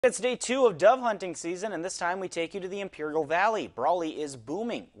It's day 2 of dove hunting season, and this time we take you to the Imperial Valley. Brawley is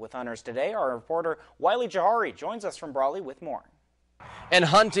booming with hunters today. Our reporter Wiley Jawhary joins us from Brawley with more. And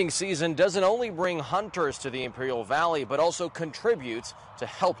hunting season doesn't only bring hunters to the Imperial Valley, but also contributes to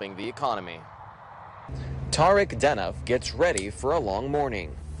helping the economy. Tariq Denov gets ready for a long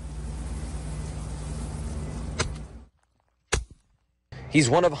morning. He's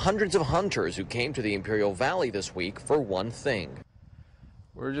one of hundreds of hunters who came to the Imperial Valley this week for one thing.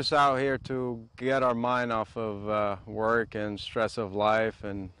 We're just out here to get our mind off of work and stress of life,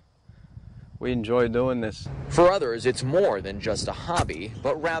 and we enjoy doing this. For others, it's more than just a hobby,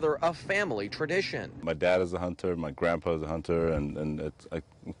 but rather a family tradition. My dad is a hunter, my grandpa is a hunter, and I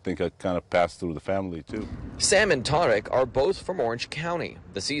think I kind of passed through the family too. Sam and Tariq are both from Orange County.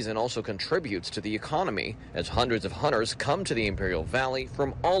 The season also contributes to the economy as hundreds of hunters come to the Imperial Valley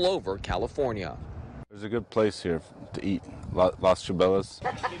from all over California. There's a good place here to eat, Las Chabelas.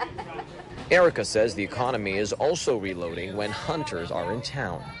 Erica says the economy is also reloading when hunters are in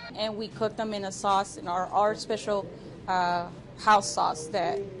town. And we cook them in a sauce, in our special house sauce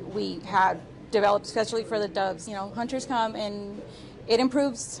that we had developed especially for the doves. You know, hunters come and it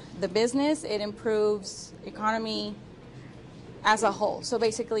improves the business, it improves economy as a whole. So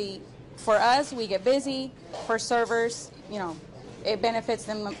basically, for us, we get busy. For servers, you know, it benefits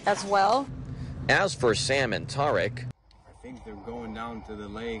them as well. As for Sam and Tariq, I think they're going down to the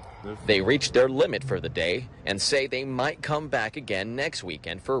lake. They reached their limit for the day and say they might come back again next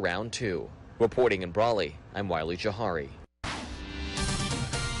weekend for round 2. Reporting in Brawley, I'm Wiley Jawhary.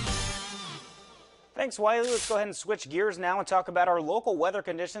 Thanks, Wiley. Let's go ahead and switch gears now and talk about our local weather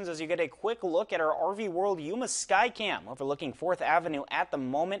conditions as you get a quick look at our RV World Yuma Skycam overlooking 4th Avenue at the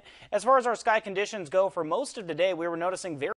moment. As far as our sky conditions go, for most of today, we were noticing very